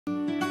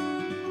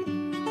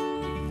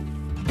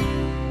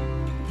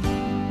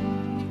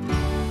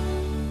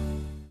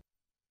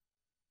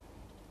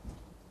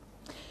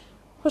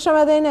خوش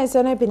آمدین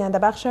عزیزان بیننده.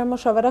 بخش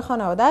مشاوره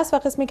خانواده است و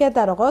قسمی که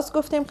در آغاز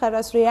گفتیم قرار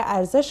است روی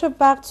ارزش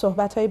وقت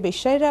صحبت‌های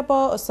بیشتری را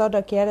با استاد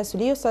راکیه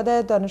رسولی،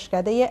 استاد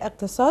دانشکده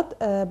اقتصاد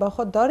با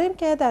خود داریم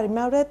که در این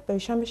مورد با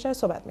ایشان بیشتر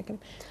صحبت می‌کنیم.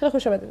 خیلی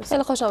خوش آمدید.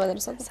 خیلی خوش آمدید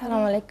استاد.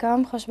 سلام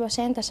علیکم، خوش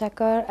باشین.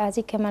 تشکر از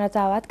اینکه منو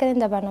دعوت کردین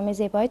در برنامه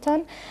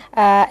زیبایتان.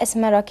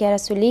 اسم راکیه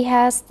رسولی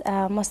هست،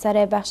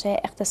 مستر بخش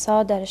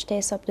اقتصاد در رشته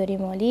حسابداری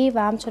مالی و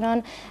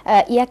همچنان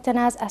یک تن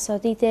از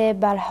اساتید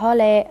بر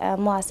حال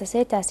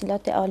مؤسسه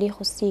تحصیلات عالی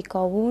خصوصی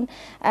کاوون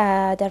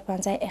در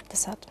پنجه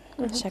اقتصاد.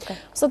 تشکر.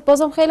 استاد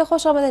بازم خیلی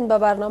خوش آمدین به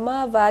برنامه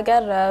و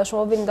اگر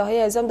شما بیننده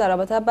های عزیزم در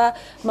رابطه با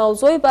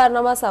موضوع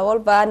برنامه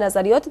سوال و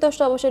نظریاتی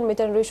داشته باشین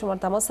میتونین روی شماره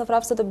تماس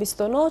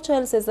 0729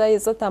 40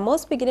 13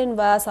 تماس بگیرین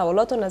و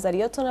سوالات و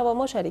نظریاتتون رو با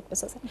ما شریک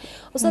بسازین.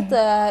 استاد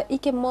ای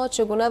که ما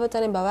چگونه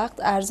بتونیم به وقت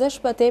ارزش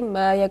بدیم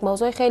یک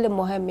موضوع خیلی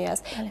مهمی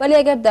است، ولی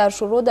اگر در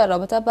شروع در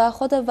رابطه با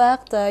خود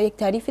وقت یک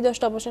تعریفی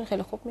داشته باشین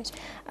خیلی خوب میشه.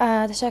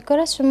 تشکر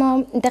از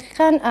شما.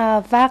 دقیقاً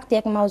وقت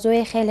یک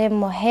موضوع خیلی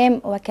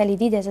مهم و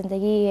کلیدی در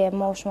زندگی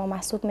ما و شما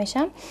محسوب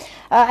میشم.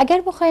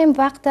 اگر بخوایم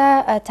وقت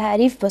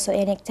تعریف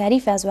یعنی یک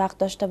تعریف از وقت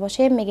داشته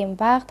باشیم، میگیم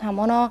وقت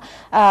همانا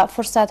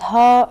فرصت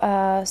ها،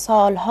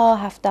 سال ها،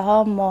 هفته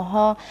ها، ماه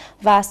ها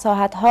و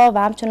ساعت ها و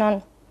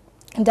همچنان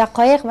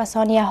دقایق و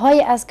ثانیه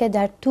هایی است که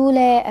در طول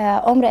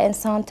عمر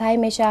انسان طی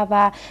میشه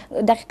و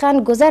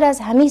دقیقاً گذر از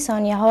همین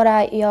ثانیه ها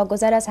را یا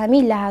گذر از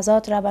همین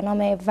لحظات را به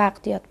نام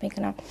وقت یاد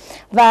میکنم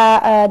و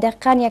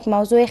دقیقاً یک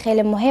موضوع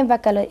خیلی مهم و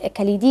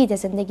کلیدی در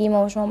زندگی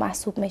ما و شما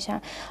محسوب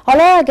میشن.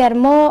 حالا اگر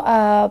ما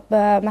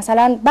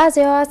مثلا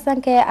بعضی ها هستن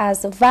که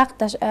از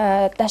وقت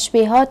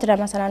تشبیهات را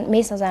مثلا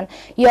میسازن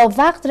یا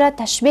وقت را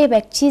تشبیه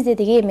به چیز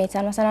دیگه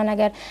میتن. مثلا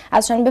اگر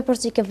ازشان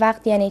بپرسی که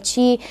وقت یعنی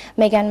چی،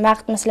 میگن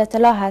وقت مثل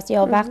طلا هست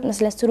یا وقت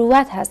مثل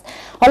ثروت هست.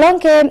 حالا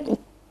که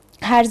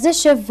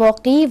ارزش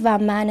واقعی و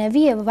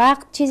معنوی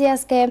وقت چیزی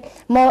است که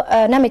ما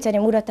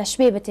نمیتونیم او را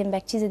تشبیه بدیم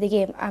به چیز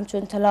دیگه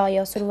همچون طلا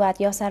یا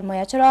ثروت یا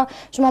سرمایه. چرا؟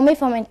 شما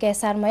میفهمید که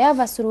سرمایه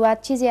و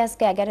ثروت چیزی است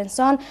که اگر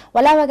انسان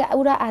ولو اگر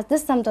او را از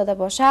دستم داده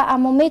باشه،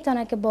 اما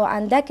میتونه که با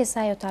اندک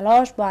سعی و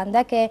تلاش، با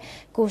اندک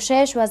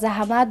کوشش و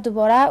زحمت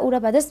دوباره او را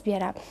به دست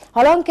بیاره.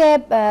 حالا که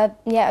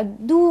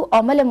دو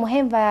عامل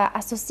مهم و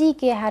اساسی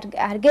که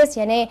هرگز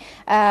یعنی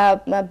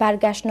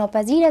برگشت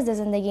ناپذیر از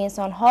زندگی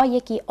انسان ها،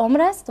 یکی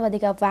عمر است و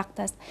دیگه وقت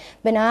است.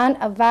 بنابراین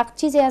وقت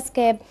چیزی است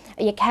که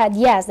یک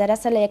هدیه است، در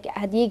اصل یک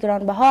هدیه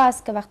گرانبها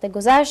است که وقت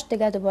گذشت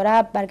دیگه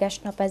دوباره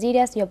برگشت ناپذیر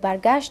است یا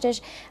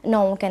برگشتش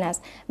ناممکن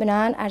است.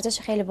 بنابراین ارزش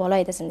خیلی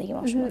بالایی در زندگی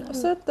ما شما.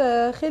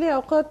 استاد خیلی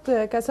اوقات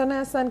کسانی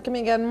هستن که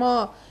میگن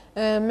ما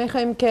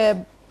میخوایم که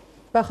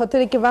به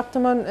خاطر که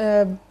وقتمان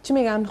چی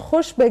میگن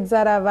خوش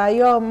بگذره و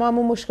یا ما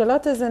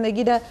مشکلات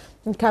زندگی را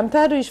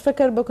کمتر رویش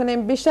فکر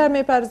بکنیم، بیشتر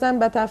میپرزن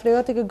به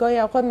تفریحاتی که گاهی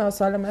اوقات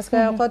ناسالم است،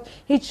 گاهی اوقات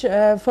هیچ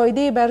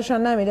فایده‌ای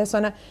برشان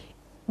نمیرسونه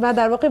و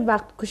در واقع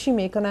وقت کشی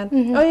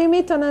میکنن. آیا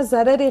میتونه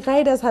ضرری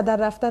غیر از هدر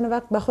رفتن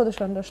وقت به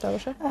خودشان داشته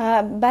باشه؟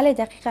 بله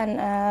دقیقاً.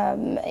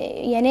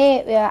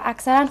 یعنی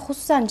اکثرا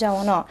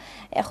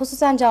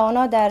خصوصا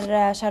جوانا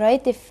در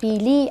شرایط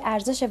فعلی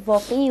ارزش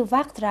واقعی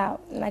وقت را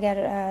اگر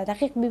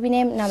دقیق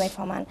ببینیم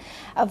نمیفهمن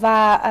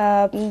و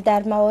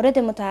در موارد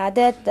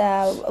متعدد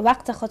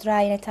وقت خود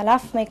را یعنی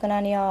تلف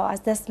میکنن یا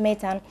از دست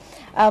میتن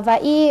و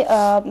این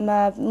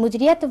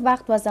مدیریت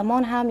وقت و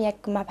زمان هم یک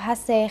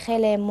مبحث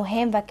خیلی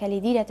مهم و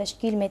کلیدی را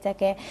تشکیل میده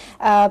که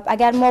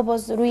اگر ما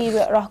باز روی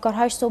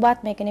راهکارهاش صحبت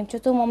میکنیم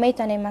چطور ما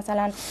میتونیم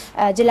مثلا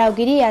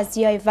جلوگیری از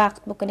ضیاع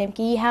وقت بکنیم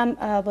که این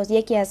هم باز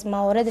یکی از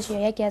مواردش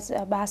یا یکی از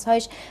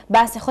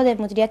بحث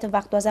خود مدیریت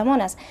وقت و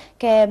زمان است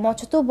که ما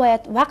چطور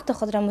باید وقت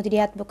خود را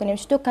مدیریت بکنیم،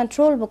 چطور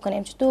کنترل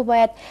بکنیم، چطور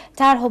باید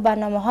طرح و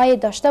برنامه‌های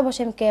داشته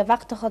باشیم که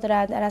وقت خود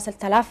را در اصل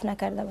تلف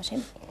نکرده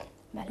باشیم.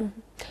 بله.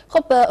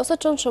 خب استاد،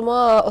 چون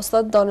شما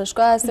استاد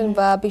دانشگاه هستین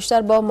و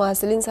بیشتر با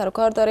محصلین سر و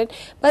کار دارین،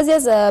 بعضی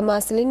از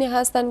محصلینی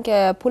هستن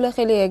که پول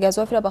خیلی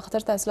گزافی را به خاطر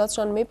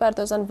تحصیلاتشان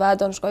میپردازن و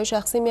دانشگاه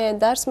شخصی میان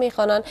درس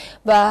میخوانن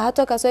و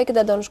حتی کسایی که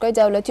در دانشگاه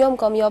دولتی هم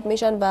کامیاب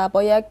میشن و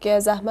با یک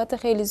زحمت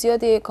خیلی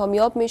زیادی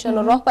کامیاب میشن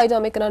و راه پیدا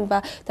میکنن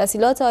به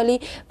تحصیلات عالی،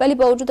 ولی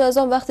با وجود از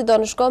آن وقتی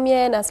دانشگاه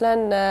میان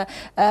اصلا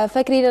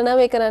فکری را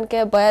نمیکنن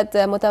که باید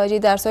متوجه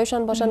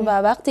درسایشان باشن و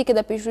وقتی که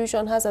در پیش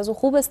رویشان هست از او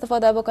خوب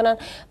استفاده بکنن.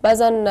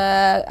 بعضن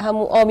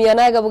هم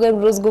آمیانه اگه بگیم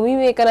روزگمی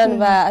میکنن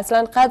و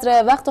اصلا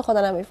قدر وقت خود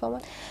نمیفهمن.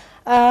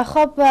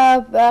 خب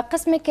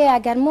قسمی که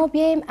اگر ما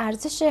بیایم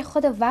ارزش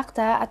خود وقت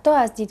حتی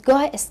از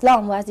دیدگاه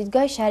اسلام و از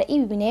دیدگاه شرعی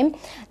ببینیم،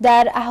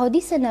 در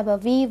احادیث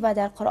نبوی و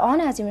در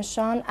قرآن عظیم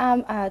شان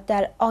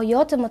در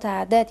آیات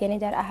متعدد یعنی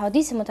در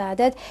احادیث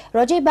متعدد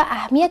راجع به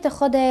اهمیت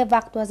خود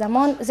وقت و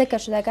زمان ذکر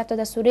شده که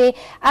در سوره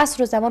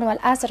عصر و زمان و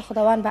العصر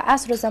خداوند به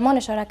عصر و زمان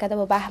اشاره کرده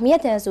و به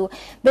اهمیت از او.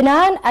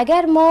 بنابراین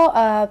اگر ما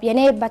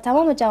یعنی به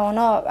تمام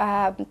جوانا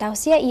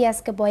توصیه ای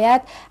است که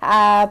باید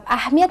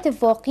اهمیت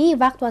واقعی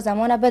وقت و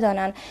زمان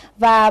بدانند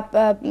و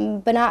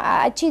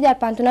چی در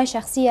پانتون‌های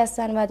شخصی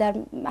هستن و در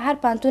هر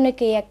پانتونی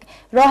که یک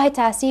راه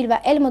تحصیل و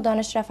علم و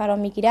دانش را فرا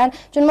میگیرن.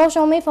 چون ما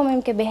شما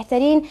میفهمیم که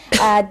بهترین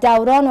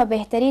دوران و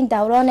بهترین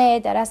دوران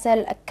در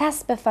اصل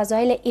کسب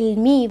فضایل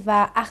علمی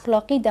و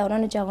اخلاقی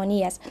دوران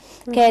جوانی است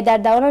که در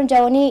دوران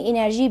جوانی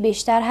انرژی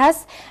بیشتر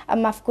هست،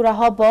 مفکوره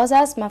ها باز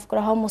است،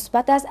 مفکوره ها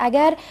مثبت است.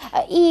 اگر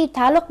این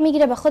تعلق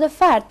میگیره به خود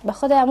فرد، به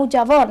خود امو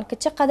جوان که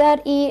چقدر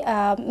این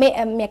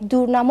یک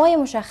دورنمای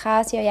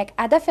مشخص یا یک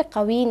هدف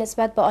قوی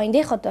نسبت به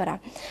آینده خود داره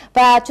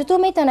و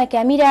چطور میتونه که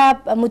امیر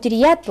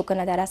مدیریت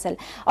بکنه. در اصل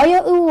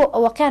آیا او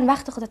واقعا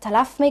وقت خود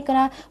تلف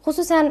میکنه؟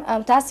 خصوصا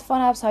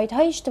متاسفانه سایت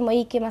های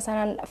اجتماعی که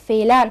مثلا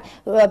فعلا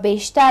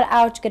بیشتر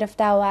اوج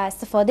گرفته و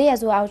استفاده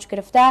از او اوج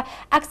گرفته،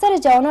 اکثر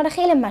جوانان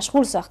خیلی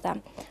مشغول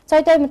ساختن.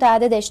 سایت های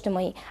متعدد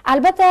اجتماعی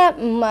البته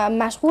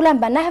مشغولن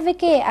به نحوی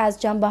که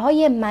از جنبه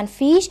های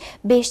منفیش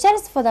بیشتر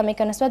استفاده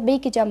میکنن نسبت به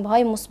اینکه جنبه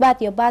های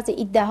مثبت یا بعض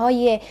ایده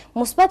های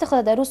مثبت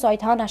خود در روی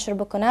سایت ها نشر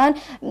بکنن،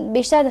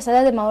 بیشتر در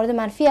صدد موارد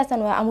منفی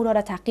هستن و امور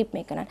را تعقیب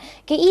میکنن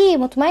که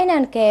این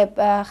مطمئنن که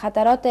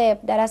خطرات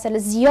در اصل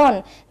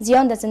زیان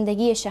در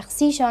زندگی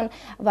شخصیشان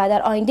و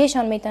در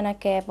آیندهشان میتونه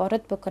که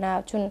وارد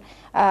بکنه، چون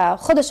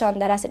خودشان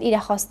در اصل این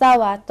خواسته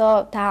و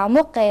حتی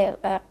تعمق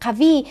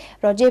قوی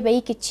راجع به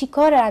اینکه چی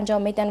کار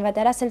انجام میدن و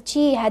در اصل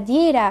چی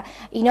هدیه را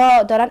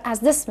اینا دارن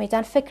از دست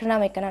میدن فکر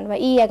نمیکنن و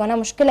این یگانه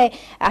مشکل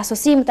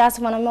اساسی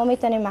متاسفانه ما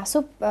میتونیم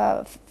محسوب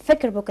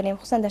فکر بکنیم،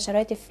 خصوصا در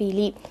شرایط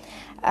فعلی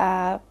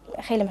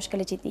خیلی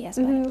مشکل جدی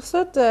است.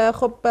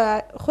 خب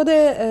خود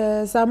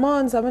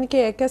زمانی که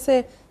یک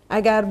کسی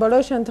اگر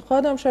بالاش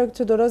انتقاد هم شد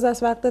تو درست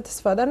از وقت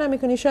استفاده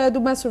نمیکنی، شاید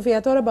اون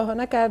مسئولیت ها رو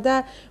بهانه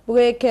کرده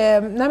بگه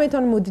که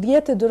نمیتونم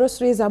مدیریت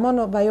درست روی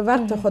زمان و یا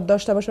وقت خود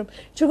داشته باشم.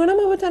 چگونه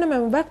ما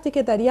بتونیم وقتی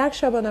که در یک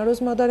شبانه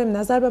روز ما داریم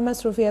نظر به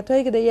مسئولیت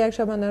هایی که در یک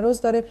شبانه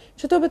روز داریم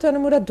چطور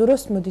بتونیم اون را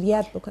درست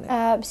مدیریت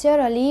بکنیم؟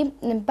 بسیار عالی.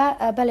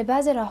 بله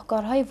بعضی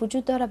راهکارهای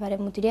وجود داره برای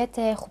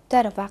مدیریت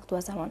خوبتر وقت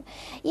و زمان.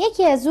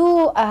 یکی از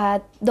او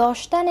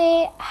داشتن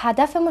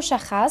هدف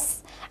مشخص.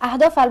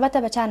 اهداف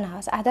البته به چند نوع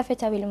است. اهداف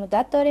طویل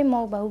مدت داریم،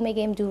 ما به اون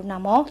میگیم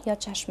دورنما یا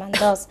چشم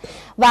انداز،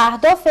 و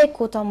اهداف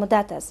کوتاه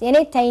مدت است.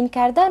 یعنی تعیین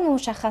کردن و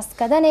مشخص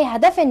کردن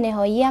هدف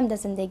نهایی هم در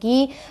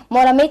زندگی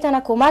ما را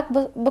میتونه کمک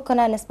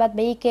بکنه نسبت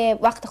به اینکه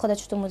وقت خود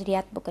چطور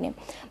مدیریت بکنیم.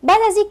 بعد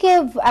از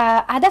اینکه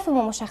هدف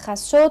ما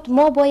مشخص شد،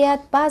 ما باید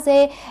بعض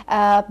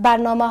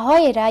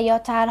برنامه‌های را یا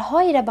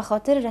طرح‌هایی را به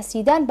خاطر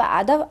رسیدن به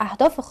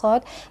اهداف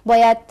خود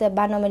باید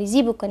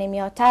برنامه‌ریزی بکنیم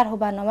یا طرح و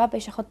برنامه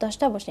پیش خود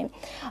داشته باشیم.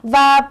 و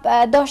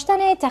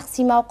داشتن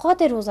تقسیم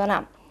اوقات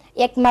روزانه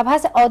یک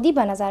مبحث عادی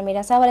به نظر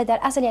میرسه، ولی در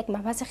اصل یک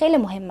مبحث خیلی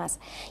مهم است.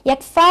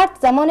 یک فرد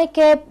زمانی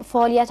که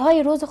فعالیت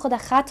های روز خود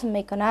ختم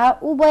میکنه،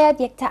 او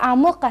باید یک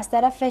تعمق از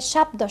طرف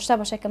شب داشته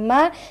باشه که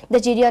من در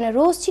جریان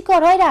روز چی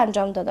کارهایی را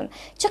انجام دادم،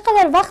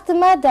 چقدر وقت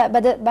ما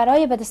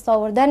برای به دست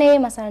آوردن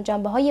مثلا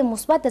جنبه های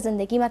مثبت در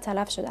زندگی ما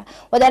تلف شده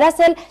و در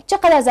اصل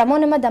چقدر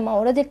زمان ما در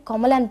موارد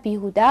کاملا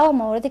بیهوده و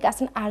مواردی که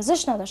اصلا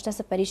ارزش نداشته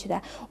سپری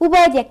شده. او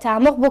باید یک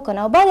تعمق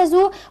بکنه و بعد از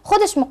او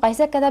خودش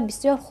مقایسه کرده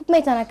بسیار خوب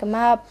میتونه که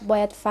ما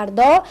باید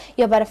فردا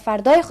یا برای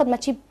فردای خود ما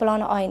چی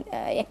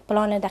یک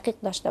پلان دقیق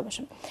داشته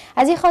باشم.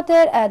 از این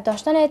خاطر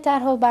داشتن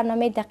طرح و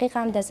برنامه دقیق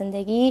هم در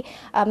زندگی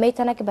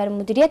میتونه که برای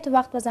مدیریت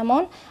وقت و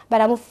زمان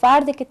برای اون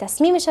فردی که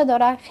تصمیمش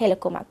داره خیلی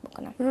کمک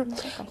بکنه.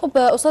 خب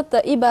استاد،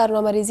 این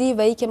برنامه‌ریزی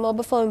و ای که ما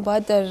بفهمیم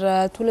باید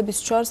در طول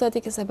 24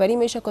 ساعتی که سپری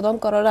میشه کدام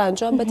کارا رو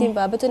انجام بدیم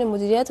و بتونیم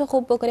مدیریت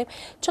خوب بکنیم،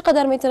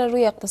 چقدر میتونه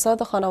روی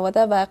اقتصاد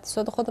خانواده و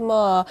اقتصاد خود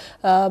ما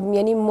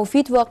یعنی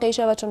مفید واقع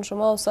شه؟ و چون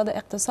شما استاد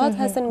اقتصاد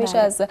هستین میشه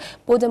از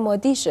بود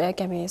مادیش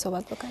کمی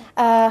صحبت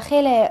بکنیم.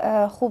 خیلی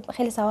خوب،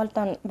 خیلی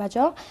سوالتان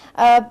بجا.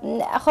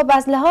 خب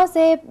از لحاظ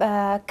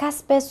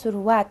کسب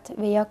ثروت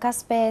و یا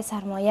کسب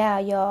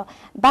سرمایه یا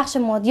بخش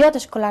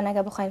مادیاتش کلا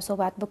اگه بخوایم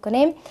صحبت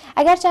بکنیم،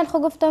 اگرچند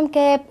خب گفتم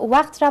که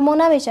وقت را ما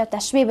نمیشه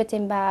تشبیه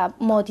بدیم به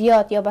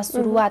مادیات یا به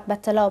ثروت، به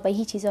طلا، به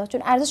هیچ چیزا،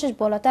 چون ارزشش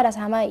بالاتر از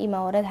همه این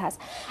موارد هست.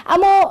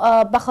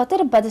 اما به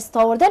خاطر به دست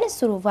آوردن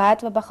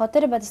ثروت و به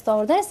خاطر به دست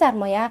آوردن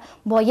سرمایه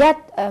باید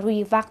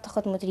روی وقت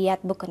خود مدیریت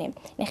بکنیم.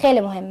 این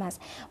خیلی مهم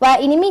است و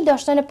اینمی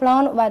داشتن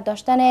پلان و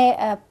داشتن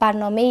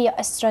برنامه یا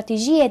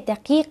استراتژی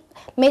دقیق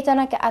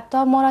میتونه که حتی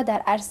ما را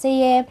در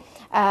عرصه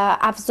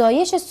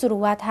افزایش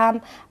ثروت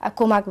هم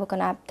کمک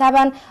بکنه.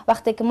 طبعا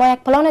وقتی که ما یک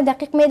پلان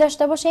دقیق می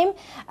داشته باشیم،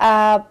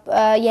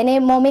 یعنی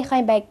ما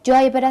میخوایم به یک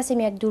جای برسیم،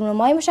 یک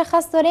دورنمای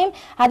مشخص داریم،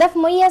 هدف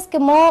ما این است که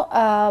ما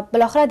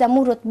بالاخره در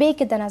اون رتبه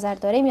که در نظر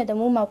داریم یا در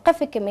اون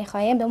موقفی که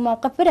میخوایم در اون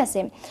موقف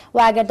برسیم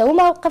و اگر در اون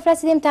موقف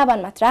رسیدیم طبعا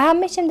مطرح هم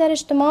میشیم در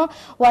اجتماع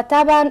و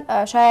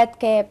طبعا شاید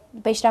که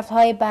پیشرفت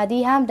های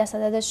بعدی هم در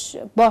صددش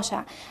باشه.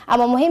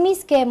 اما مهم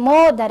است که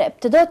ما در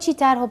ابتدا چی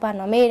طرح و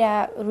برنامه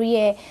را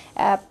روی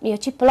یا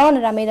چی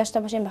پلان را می داشته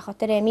باشیم به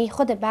خاطر می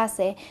خود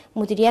بحث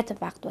مدیریت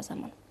وقت و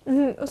زمان.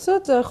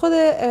 استاد، خود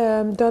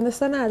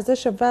دانستن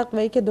ارزش وقت و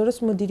اینکه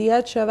درست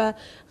مدیریت شود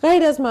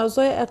غیر از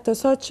موضوع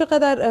اقتصاد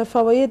چقدر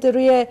فواید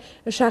روی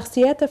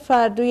شخصیت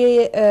فرد،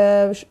 روی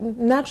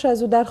نقش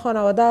از او در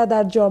خانواده،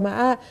 در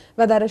جامعه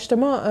و در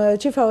اجتماع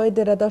چی فواید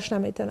را داشته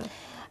میتونه؟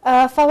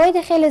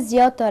 فواید خیلی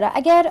زیاد داره.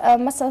 اگر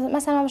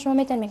مثلا شما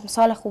میتونید یک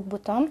مثال خوب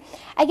بودم،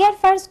 اگر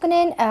فرض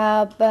کنین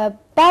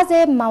بعض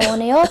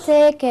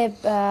موانعاتی که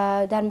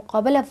در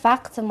مقابل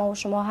وقت ما و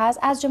شما هست،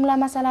 از جمله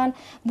مثلا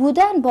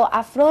بودن با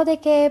افرادی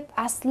که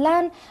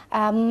اصلا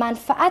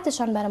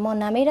منفعتشان برای ما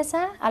نمیرسه،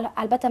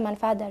 البته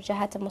منفعت در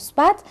جهت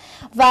مثبت،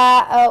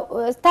 و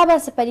طبعا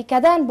سپری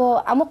کردن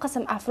با امو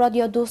قسم افراد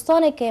یا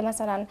دوستانی که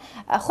مثلا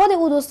خود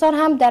او دوستان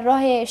هم در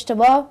راه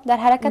اشتباه در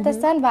حرکت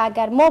هستند و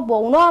اگر ما با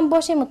اونا هم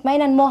باشیم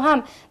مطمئنا ما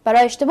هم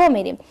برای اشتباه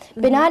میریم.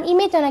 بنابراین این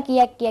میتونه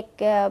که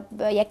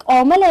یک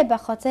عامل به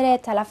خاطر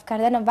تلف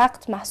کردن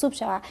وقت محسوب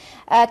شود.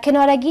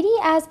 کنارگیری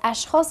از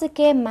اشخاصی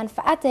که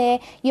منفعت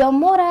یا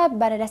ما را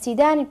برای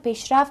رسیدن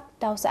پیشرفت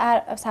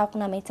توسعه سوق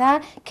نمیتن،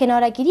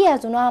 کنارگیری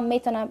از اونا هم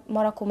میتونه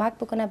ما را کمک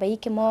بکنه به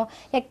اینکه ما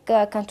یک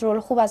کنترل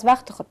خوب از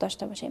وقت خود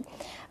داشته باشیم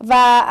و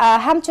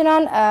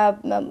همچنان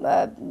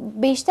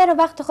بیشتر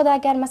وقت خود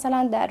اگر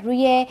مثلا در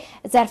روی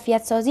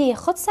ظرفیت سازی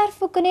خود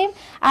صرف کنیم،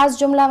 از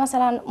جمله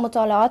مثلا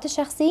مطالعات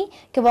شخصی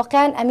که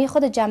واقعا امی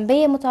خود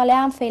جنبه مطالعه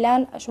هم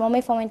فعلا شما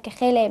میفهمید که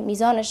خیلی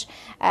میزانش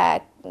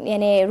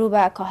یعنی رو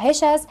به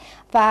کاهش است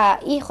و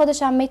این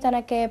خودش هم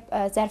میتونه که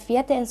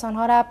ظرفیت انسان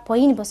ها را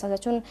پایین بسازه،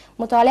 چون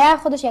مطالعه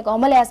خودش یک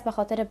عامل است به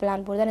خاطر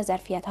بلند بردن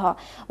ظرفیت ها.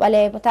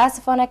 ولی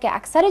متاسفانه که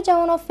اکثر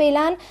جوان ها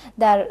فعلا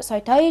در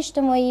سایت های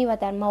اجتماعی و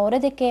در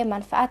مواردی که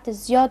منفعت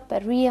زیاد بر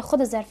روی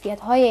خود ظرفیت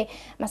های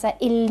مثلا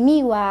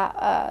علمی و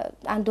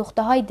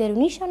اندوخته های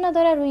درونیشان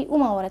نداره، روی اون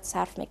موارد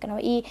صرف میکنه و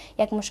این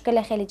یک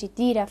مشکل خیلی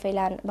جدی را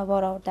فعلا به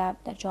بار آورده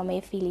در جامعه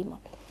فعلی ما.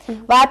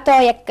 و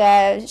حتی یک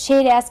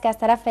شعری است که از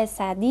طرف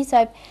سعدی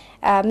صاحب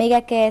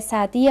میگه که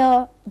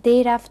سعدیا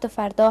دی رفت و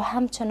فردا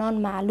همچنان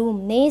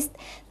معلوم نیست،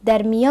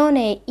 در میان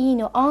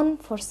این و آن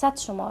فرصت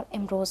شمار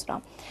امروز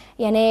را.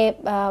 یعنی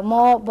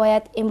ما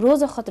باید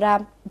امروز خود را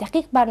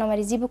دقیق برنامه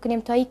ریزی بکنیم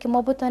تا ای که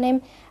ما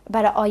بتونیم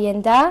برای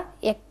آینده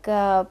یک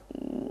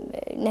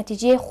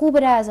نتیجه خوب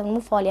را از اون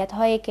فعالیت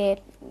هایی که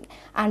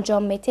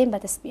انجام میتیم به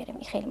دست بیاریم.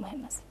 این خیلی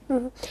مهم است.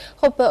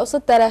 خب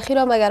استاد، در اخیر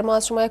هم اگر ما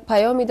از شما یک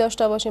پیامی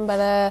داشته باشیم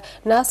برای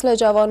نسل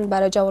جوان،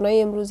 برای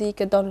جوانای امروزی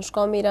که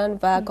دانشگاه میرن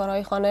و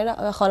کارهای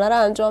خانه را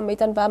انجام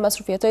میدن و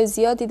مصروفیت های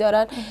زیادی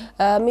دارن،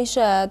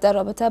 میشه در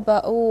رابطه با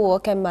او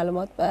کم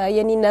معلومات،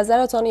 یعنی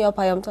نظرتان یا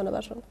پیامتان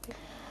برشون؟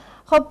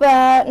 خب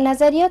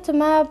نظریات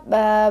ما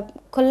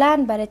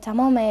کلا برای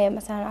تمام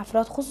مثلا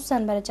افراد، خصوصا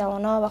برای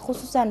جوانا و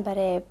خصوصا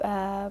برای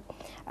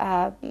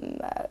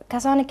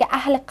کسانی که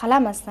اهل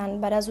قلم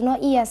هستند، برای از اونا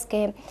ای است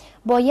که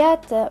باید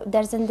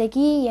در زندگی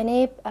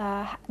یعنی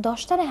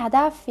داشتن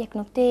هدف یک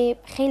نکته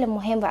خیلی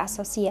مهم و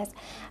اساسی است.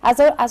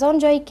 از آن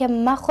جایی که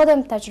من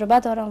خودم تجربه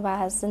دارم و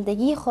از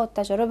زندگی خود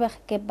تجربه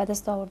که به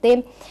دست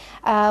آوردیم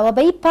و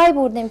به این پای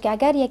بردیم که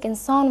اگر یک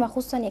انسان و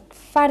خصوصا یک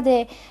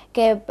فرد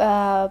که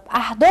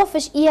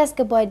اهدافش ای است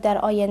که باید در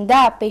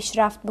آینده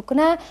پیشرفت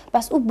بکنه،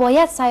 بس او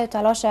باید سعی و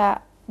تلاش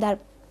در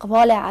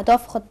قبال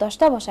اهداف خود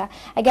داشته باشه.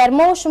 اگر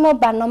ما و شما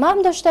برنامه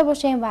هم داشته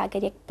باشیم و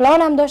اگر یک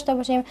پلان هم داشته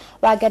باشیم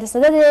و اگر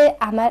صدد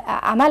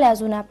عمل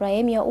از اون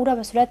نبراییم یا او را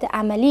به صورت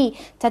عملی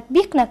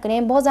تطبیق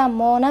نکنیم، بازم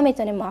ما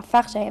نمیتونیم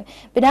موفق شویم.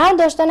 بنابراین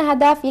داشتن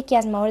هدف یکی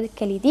از موارد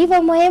کلیدی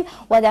و مهم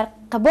و در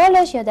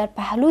قبالش یا در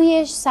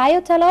پهلویش سعی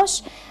و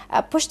تلاش،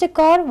 پشت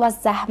کار و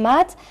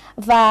زحمت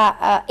و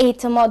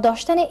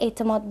داشتن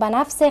اعتماد به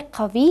نفس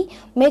قوی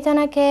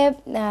میتونه که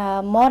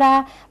ما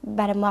را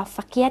برای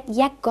موفقیت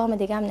یک گام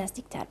دیگه هم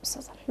نزدیکتر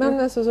بسازه. ممنون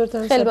از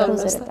حضورتان. خیلی ممنون.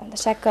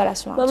 تشکر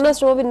از شما. ممنون از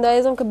شما بیننده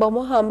عزیزم که با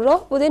ما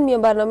همراه بودین.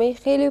 میان برنامه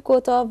خیلی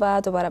کوتاه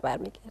و دوباره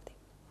برمیگردیم.